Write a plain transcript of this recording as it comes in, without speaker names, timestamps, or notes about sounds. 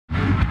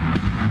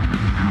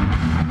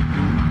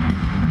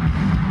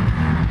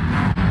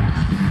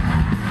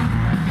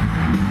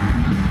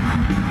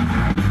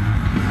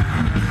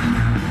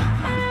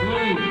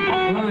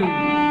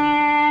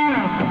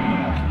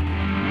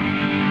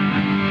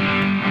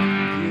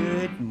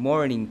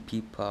morning,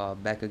 people.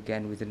 Back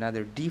again with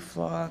another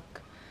vlog.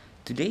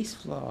 Today's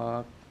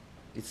vlog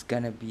is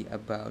gonna be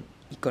about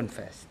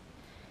EconFest.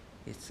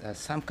 It's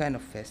some kind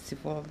of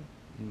festival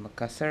in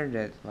Makassar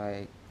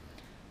that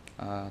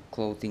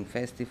clothing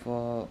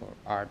festival or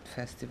art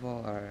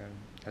festival or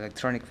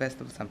electronic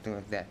festival, something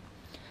like that.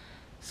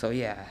 So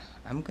yeah,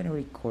 I'm gonna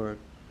record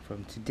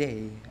from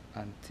today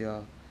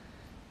until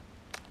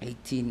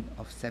 18th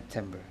of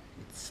September.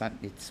 It's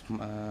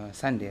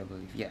Sunday, I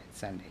believe. Yeah, it's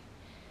Sunday.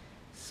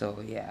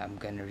 So yeah, I'm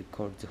gonna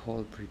record the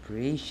whole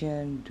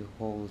preparation, the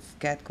whole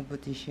scat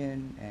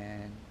competition,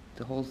 and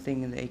the whole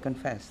thing in the Econ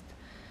Fest.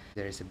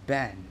 There's a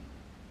band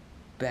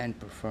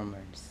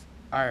performance,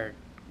 art,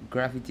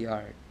 graffiti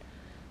art,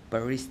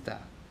 barista,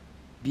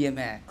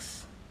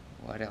 BMX,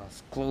 what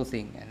else?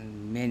 Clothing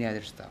and many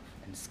other stuff,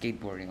 and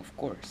skateboarding, of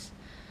course.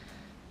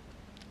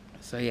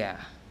 So yeah,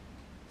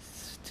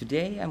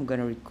 today I'm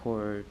gonna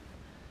record.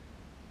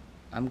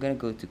 I'm gonna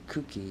go to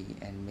Cookie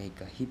and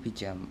make a hippie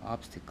jump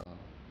obstacle,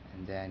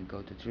 and then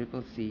go to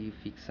Triple C,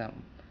 fix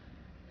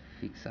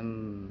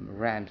some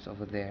ramps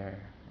over there,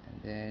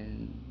 and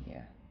then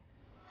yeah.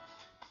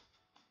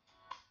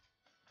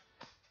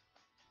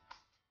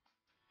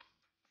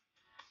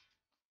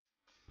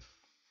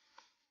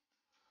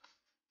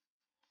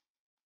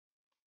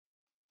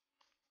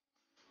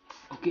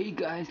 Okay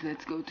guys,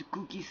 let's go to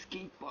Cookie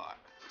skate park.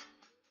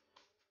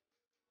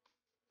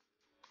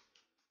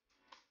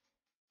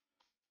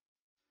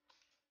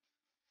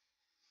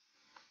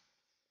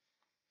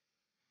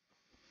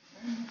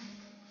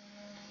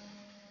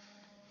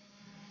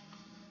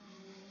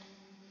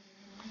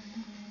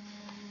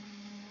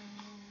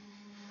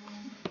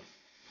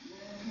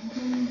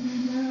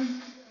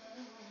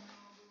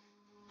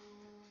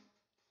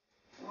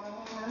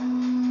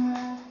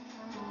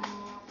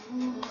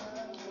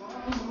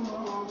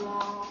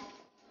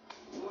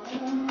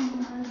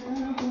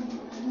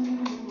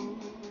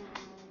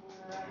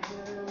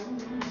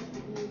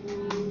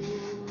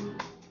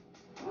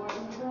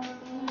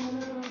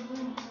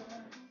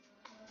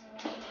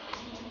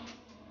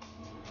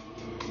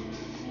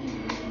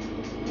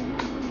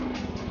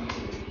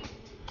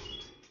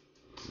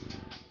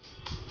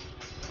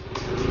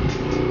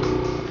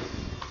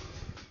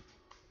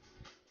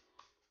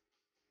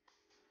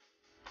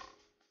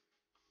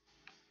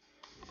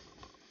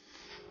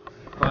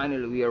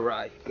 Finally we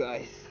arrived,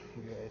 guys.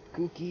 We're at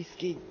Cookie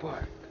skate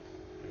park.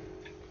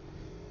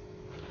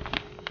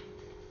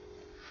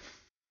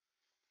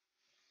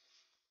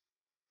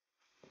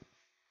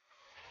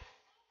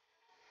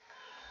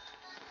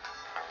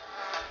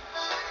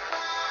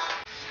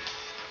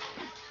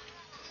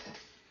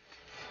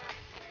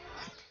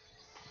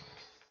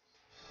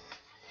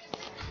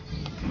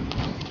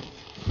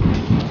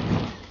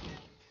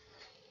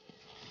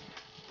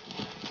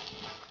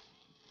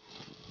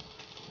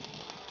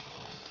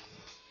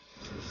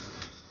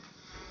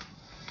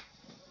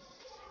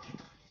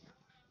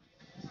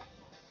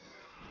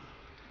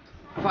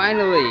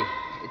 Finally,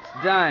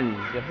 it's done.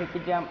 The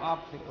hippie jump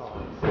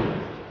obstacle.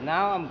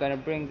 Now I'm gonna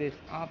bring this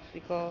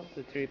obstacle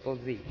to Triple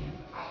Z.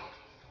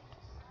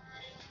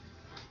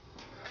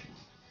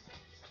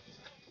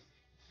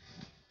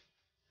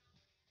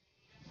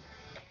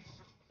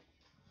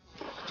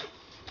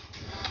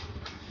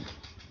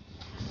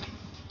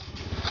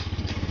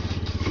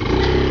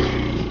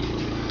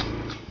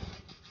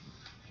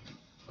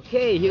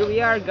 Okay, here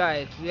we are,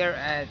 guys. We are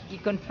at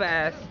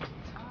EconFest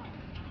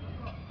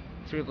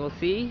Triple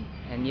C,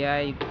 and yeah,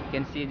 you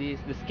can see this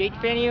the skate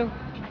venue.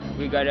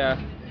 We got a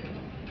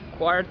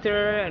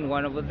quarter and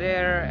one over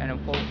there, and a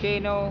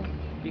volcano,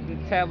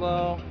 picnic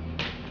table,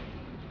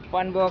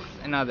 fun box,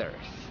 and others.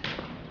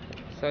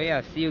 So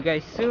yeah, see you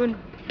guys soon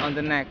on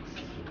the next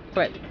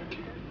clip.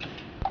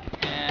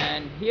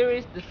 And here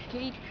is the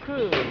skate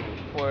crew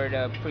for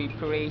the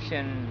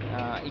preparation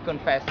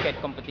EconFest skate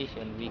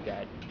competition. We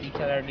got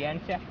Richard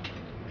Ardiansya,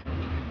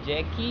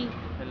 Jackie,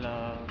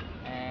 hello,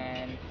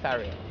 and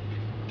Sariel.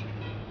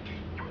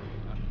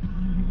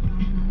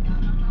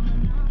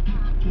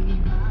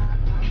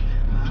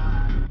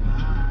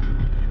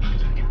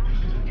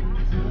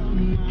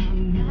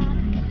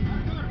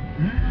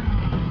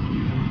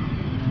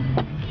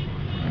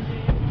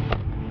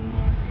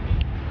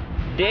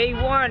 Day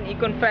 1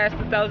 EconFest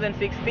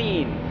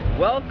 2016.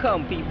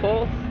 Welcome,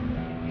 people.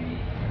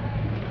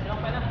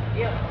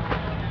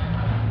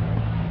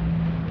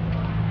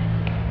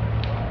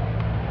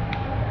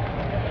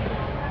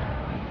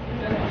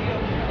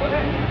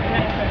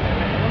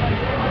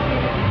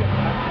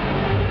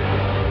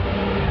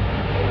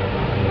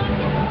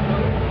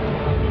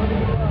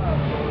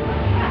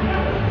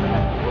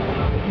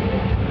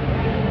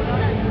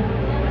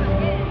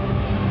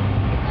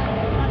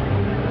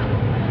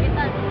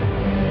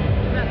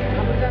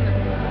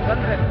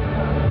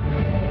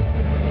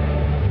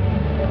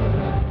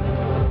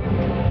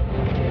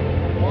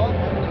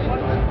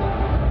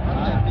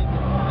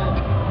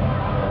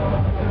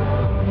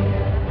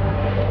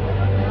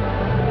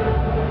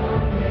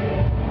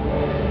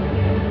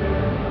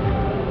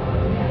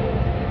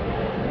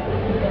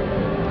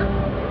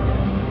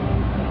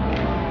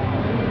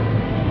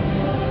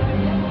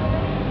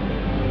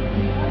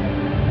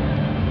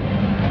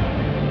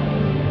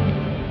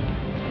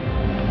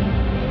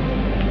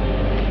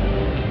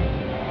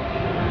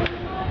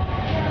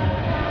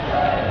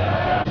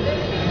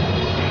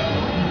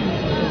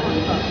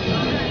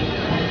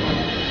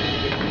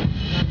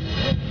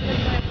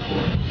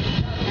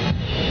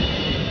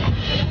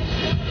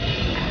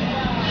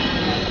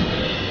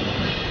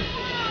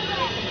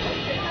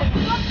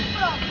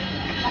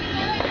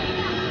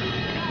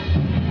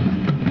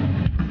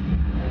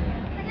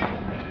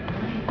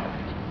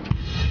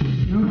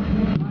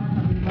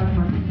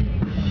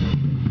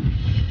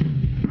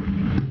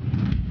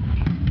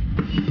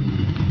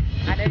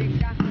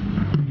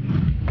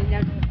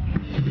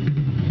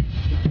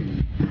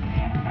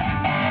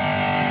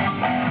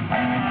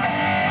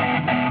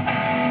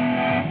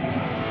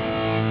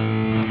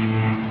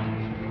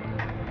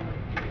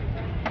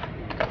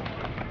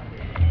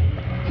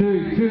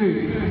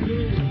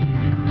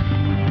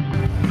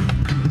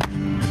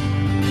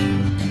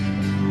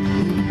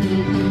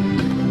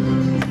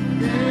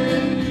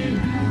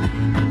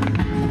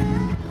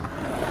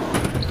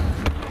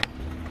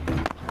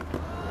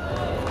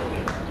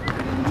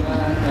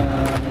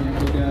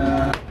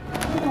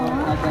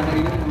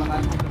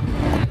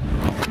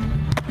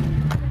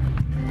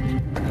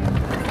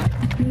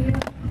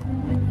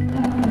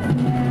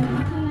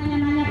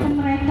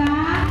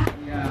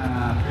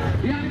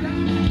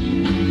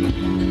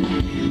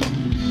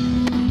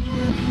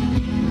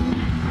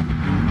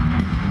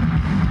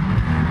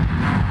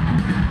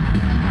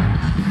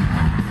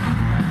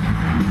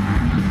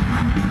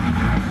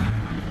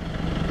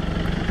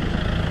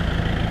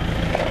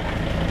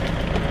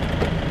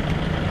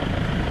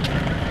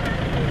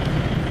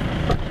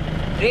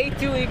 Day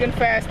 2 Econ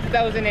Fest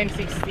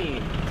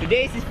 2016.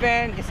 Today's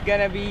event is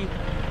gonna be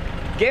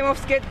Game of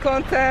Skate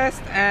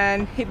contest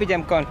and Hippie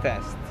Jam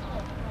contest.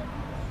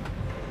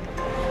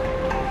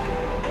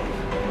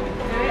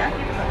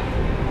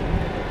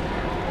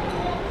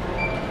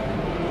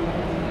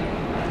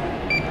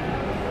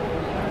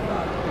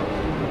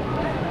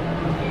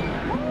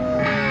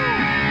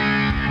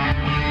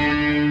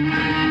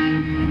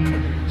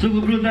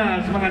 Sungguh brutal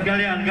semangat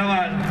kalian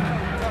kawan.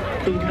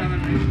 Tepuk tangan.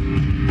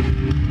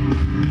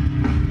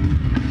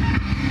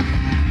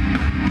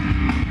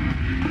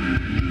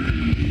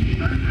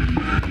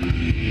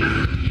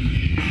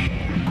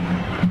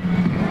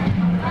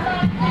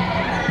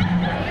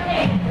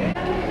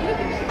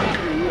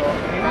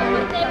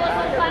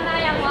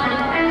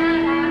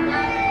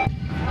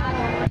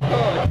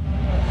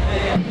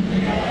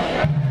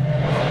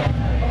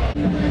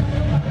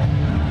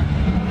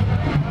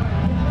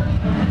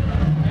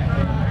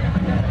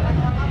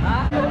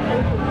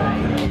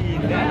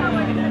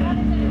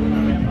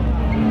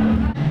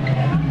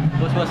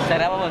 Bos,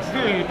 cari apa bos?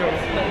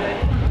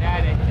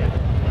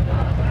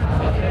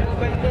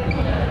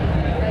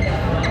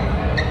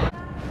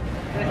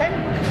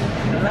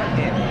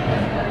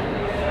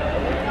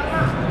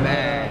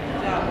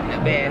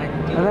 Ben.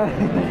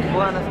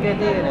 Bukan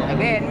skating.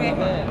 Ben,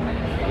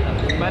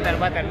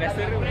 batal, dah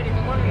seru.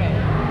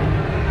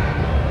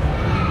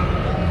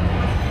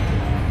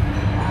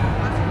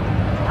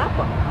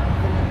 Apa?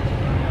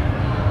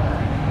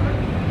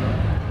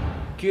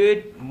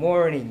 Good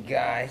morning,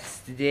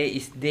 guys. Today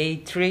is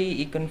day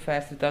 3 Econ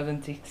Fest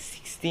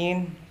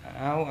 2016.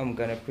 Now I'm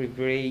gonna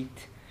prepare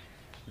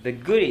the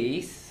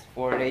goodies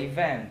for the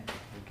event.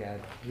 We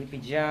got Hippie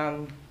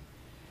Jam,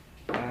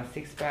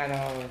 6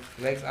 panels,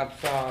 legs up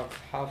socks,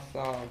 half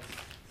socks,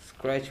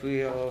 scratch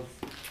wheels,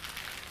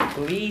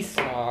 police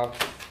socks,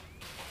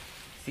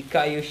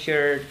 Sikayo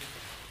shirt,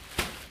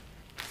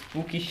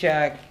 Spooky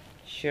Shack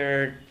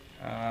shirt,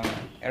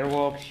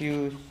 Airwalk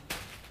shoes,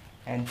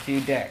 and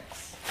 2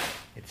 decks.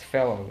 It's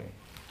fellow.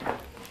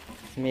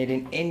 It's made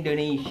in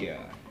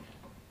Indonesia.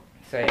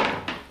 So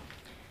yeah.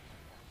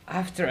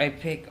 After I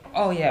pick,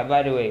 oh yeah,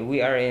 by the way,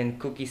 we are in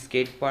Cookie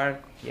Skate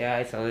Park.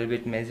 Yeah, it's a little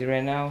bit messy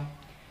right now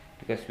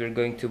because we're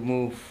going to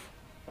move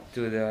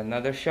to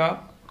another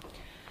shop.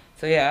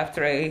 So yeah,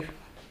 after I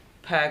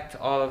packed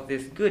all of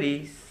these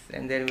goodies,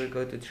 and then we'll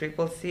go to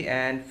Triple C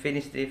and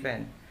finish the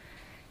event.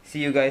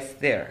 See you guys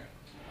there.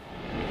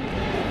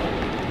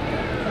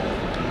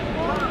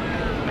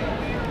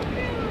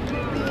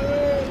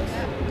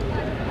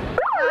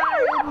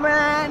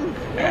 Man.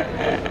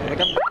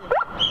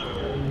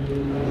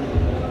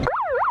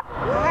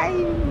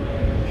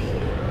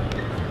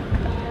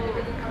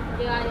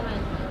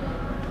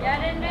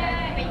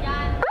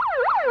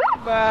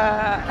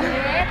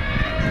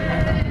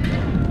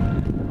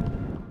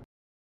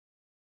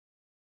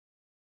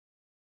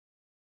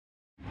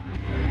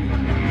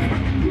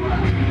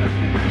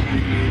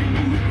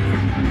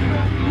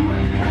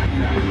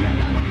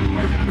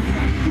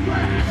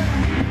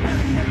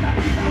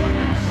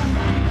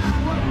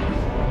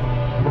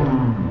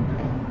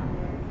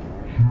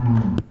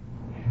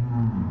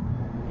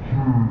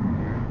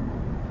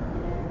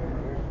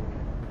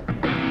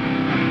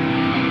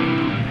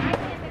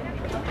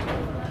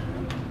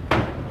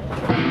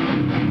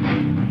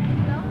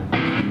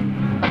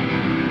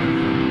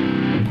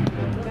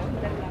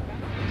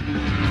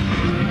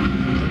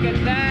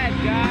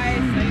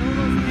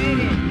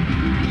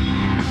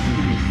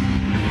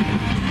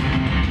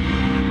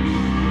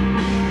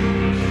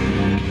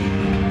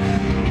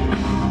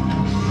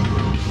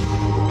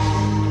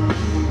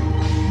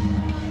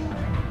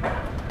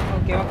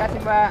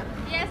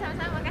 Iya,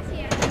 sama-sama,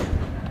 makasih ya.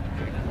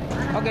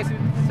 Okay,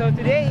 so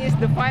today is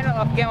the final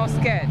of Game of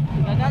Skate.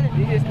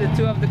 This is the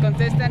 2 of the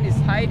contestants, is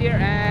Haidir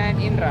and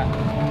Indra.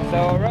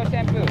 So roll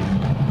shampoo.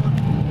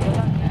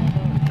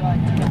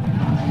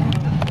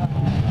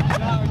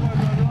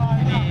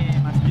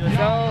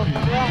 So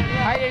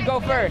Haidir,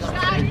 go first.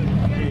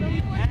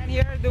 And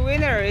here the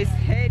winner is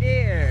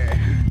Haidir.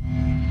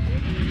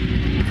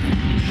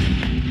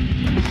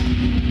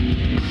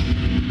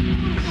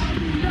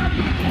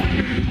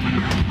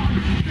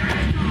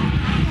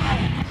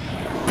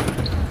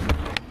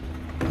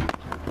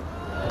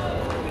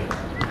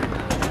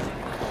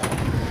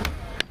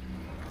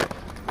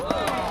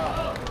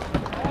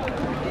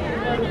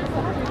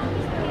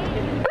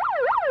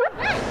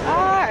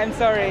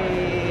 sorry.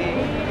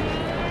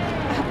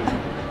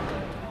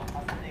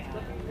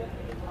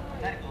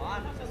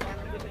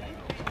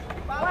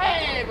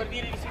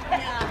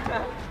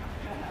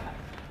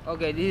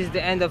 Okay, this is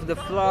the end of the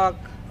vlog.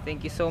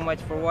 Thank you so much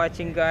for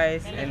watching,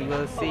 guys, and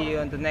we'll see you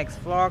on the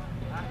next vlog.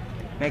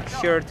 Make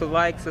sure to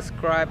like,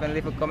 subscribe, and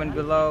leave a comment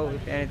below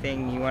if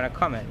anything you want to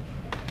comment.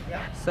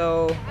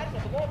 So,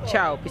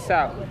 ciao, peace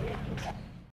out.